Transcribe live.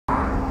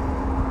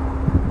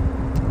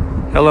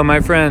Hello my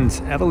friends,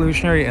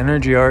 Evolutionary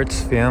Energy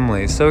Arts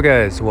family. So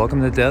guys,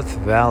 welcome to Death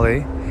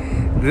Valley.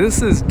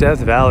 This is Death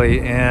Valley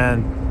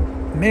and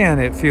man,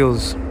 it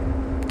feels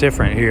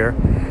different here.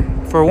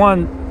 For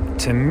one,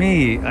 to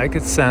me, I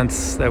could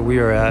sense that we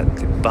are at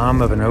the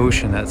bottom of an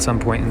ocean at some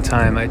point in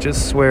time. I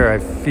just swear I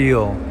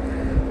feel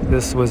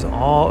this was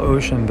all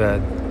ocean bed.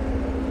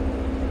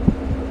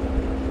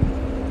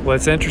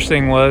 What's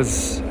interesting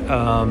was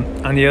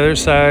on the other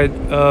side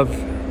of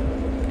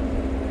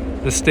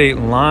the state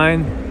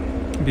line,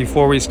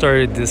 before we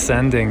started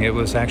descending, it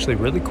was actually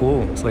really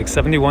cool. It's like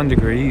 71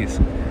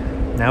 degrees.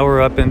 Now we're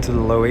up into the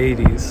low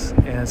 80s,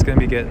 and it's going to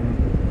be getting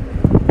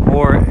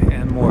more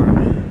and more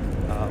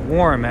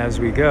warm as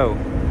we go.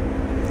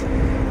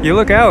 You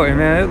look out, and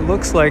man, it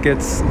looks like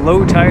it's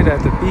low tide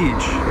at the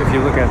beach if you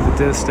look at the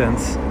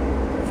distance.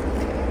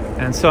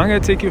 And so I'm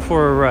going to take you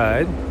for a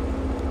ride,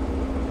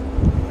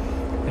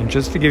 and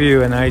just to give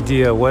you an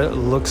idea what it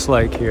looks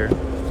like here.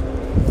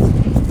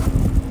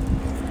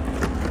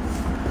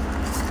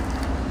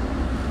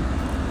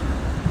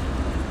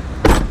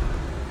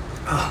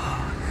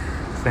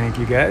 Thank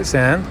you guys,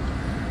 and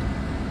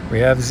we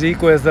have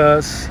Zeke with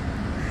us.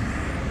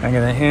 I'm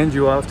going to hand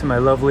you off to my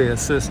lovely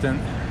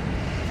assistant.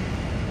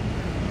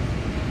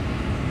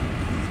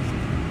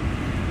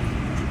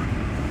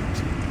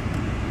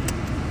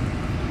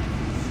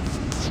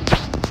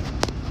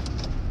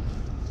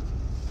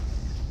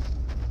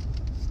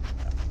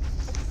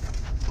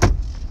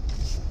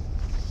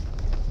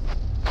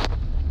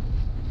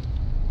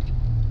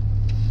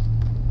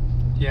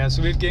 Yeah,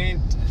 so we've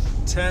gained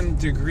 10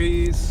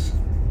 degrees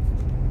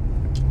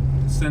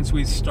since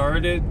we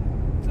started,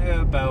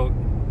 about,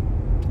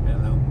 I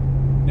don't know,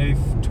 maybe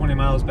 20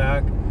 miles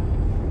back.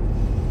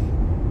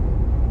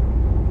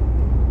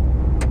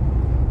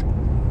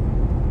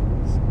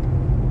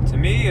 To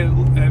me, it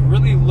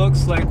really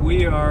looks like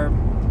we are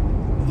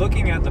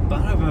looking at the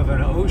bottom of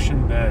an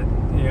ocean bed,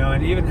 you know,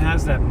 and it even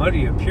has that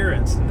muddy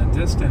appearance in the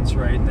distance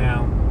right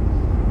now.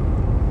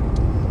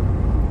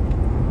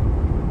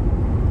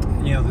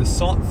 You know, the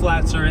salt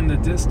flats are in the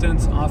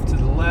distance off to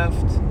the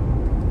left.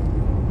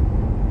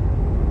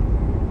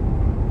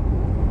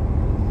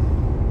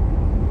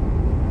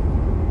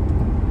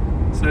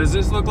 So does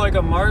this look like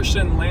a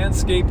Martian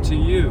landscape to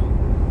you?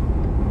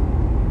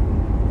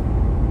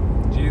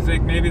 Do you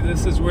think maybe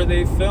this is where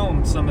they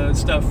filmed some of the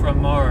stuff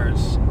from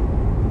Mars?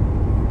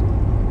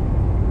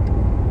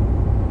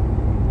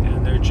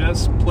 And they're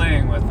just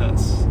playing with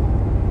us.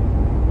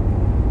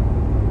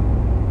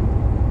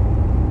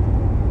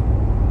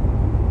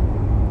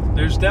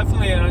 There's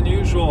definitely an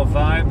unusual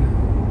vibe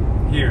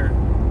here.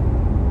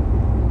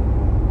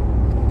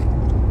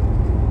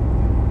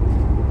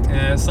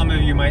 As some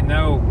of you might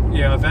know,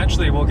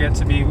 eventually we'll get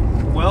to be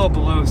well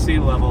below sea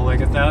level, like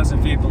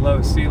 1,000 feet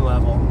below sea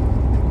level.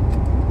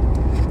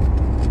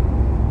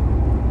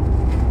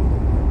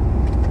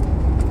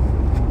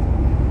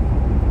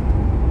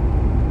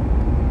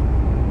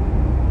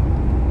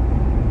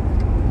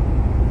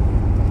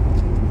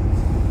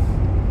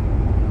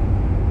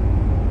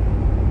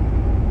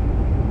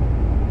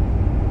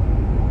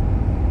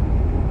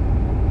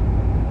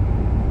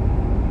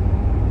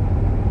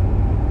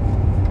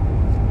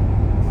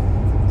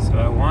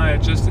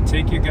 Just to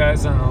take you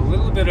guys on a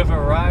little bit of a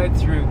ride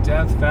through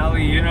Death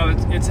Valley. You know,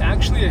 it's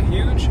actually a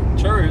huge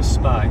tourist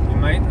spot. You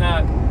might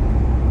not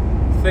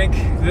think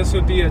this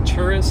would be a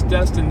tourist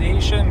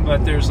destination,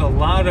 but there's a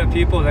lot of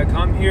people that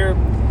come here,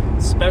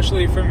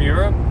 especially from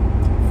Europe,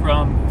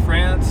 from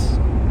France,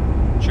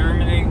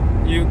 Germany,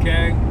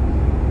 UK.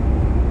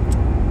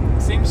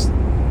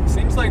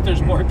 Seems like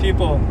there's more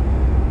people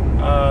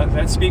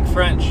that speak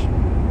French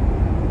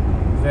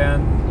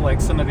than like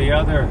some of the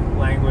other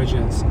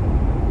languages.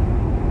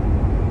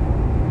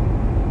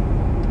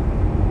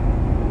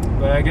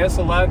 But I guess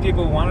a lot of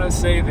people want to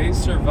say they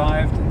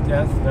survived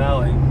Death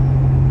Valley.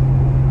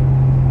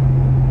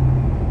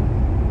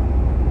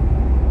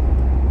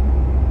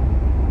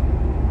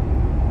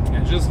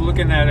 And just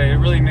looking at it, it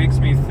really makes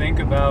me think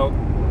about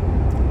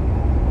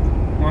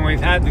when we've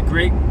had the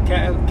great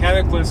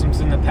cataclysms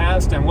in the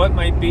past and what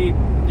might be,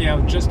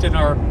 just in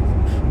our,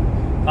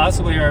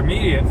 possibly our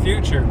immediate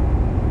future.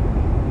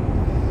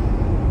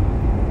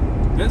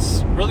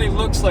 This really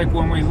looks like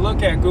when we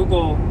look at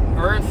Google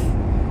Earth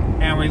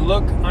and we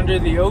look under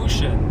the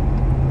ocean,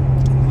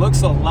 it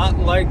looks a lot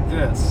like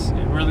this.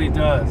 It really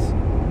does.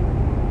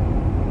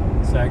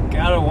 So I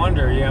gotta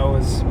wonder,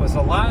 was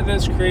a lot of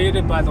this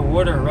created by the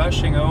water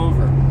rushing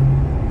over?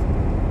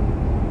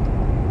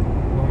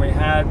 When we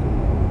had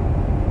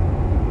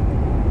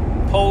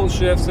pole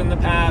shifts in the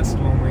past,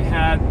 when we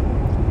had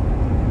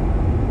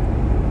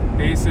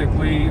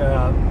basically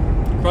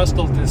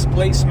crustal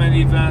displacement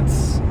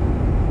events.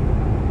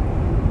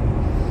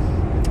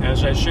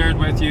 As I shared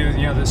with you,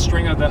 the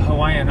string of the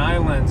Hawaiian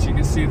Islands, you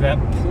can see that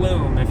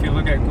plume if you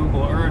look at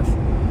Google Earth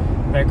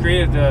that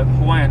created the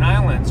Hawaiian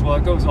Islands. Well,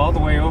 it goes all the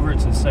way over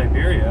to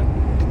Siberia,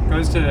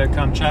 goes to the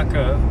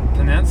Kamchatka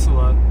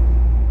Peninsula,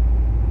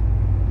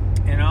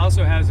 and it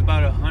also has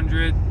about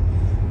 100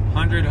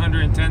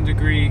 110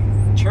 degree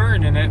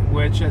churn in it,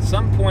 which at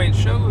some point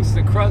shows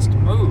the crust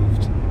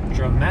moved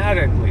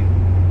dramatically.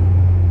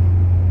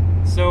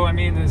 So, I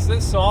mean, is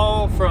this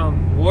all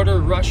from water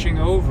rushing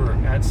over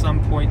at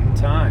some point in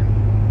time?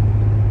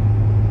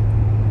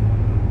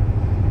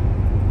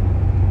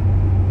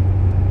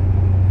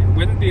 It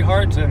wouldn't be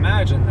hard to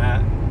imagine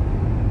that.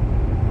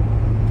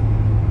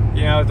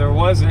 You know, there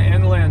was an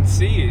inland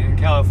sea in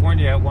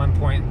California at one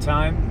point in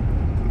time.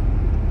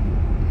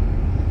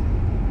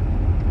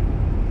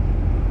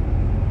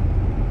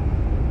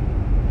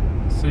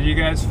 So you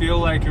guys feel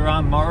like you're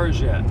on Mars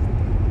yet?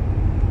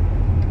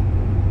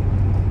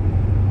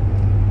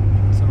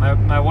 So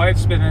my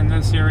wife's been in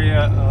this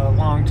area a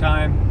long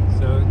time,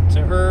 so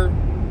to her,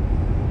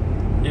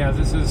 yeah,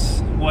 this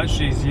is what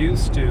she's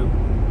used to.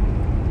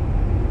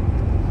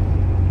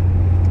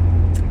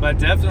 But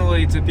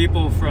definitely to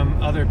people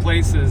from other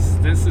places,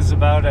 this is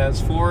about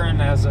as foreign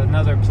as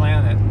another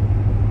planet.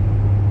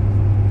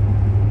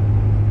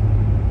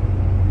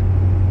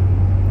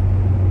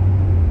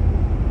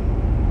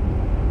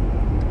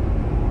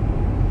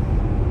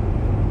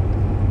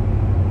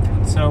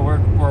 So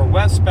we're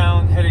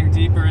westbound, heading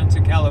deeper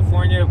into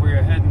California.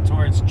 We're heading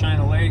towards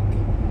China Lake,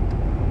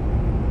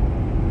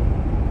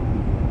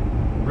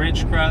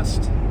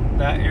 Ridgecrest,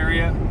 that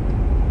area.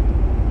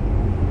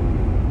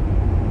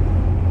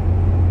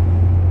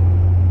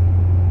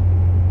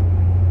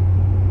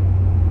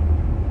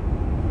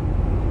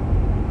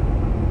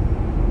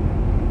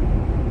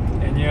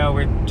 And you know,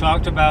 we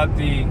talked about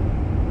the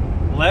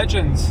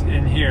legends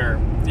in here,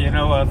 you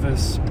know, of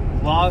this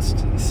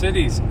lost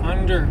cities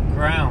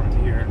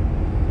underground here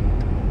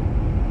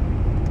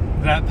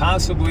that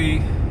possibly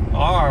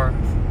are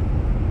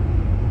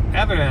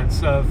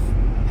evidence of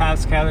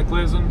past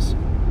cataclysms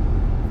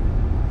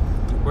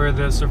where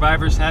the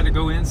survivors had to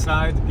go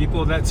inside. The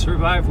people that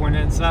survived went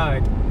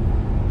inside.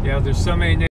 You know, there's so many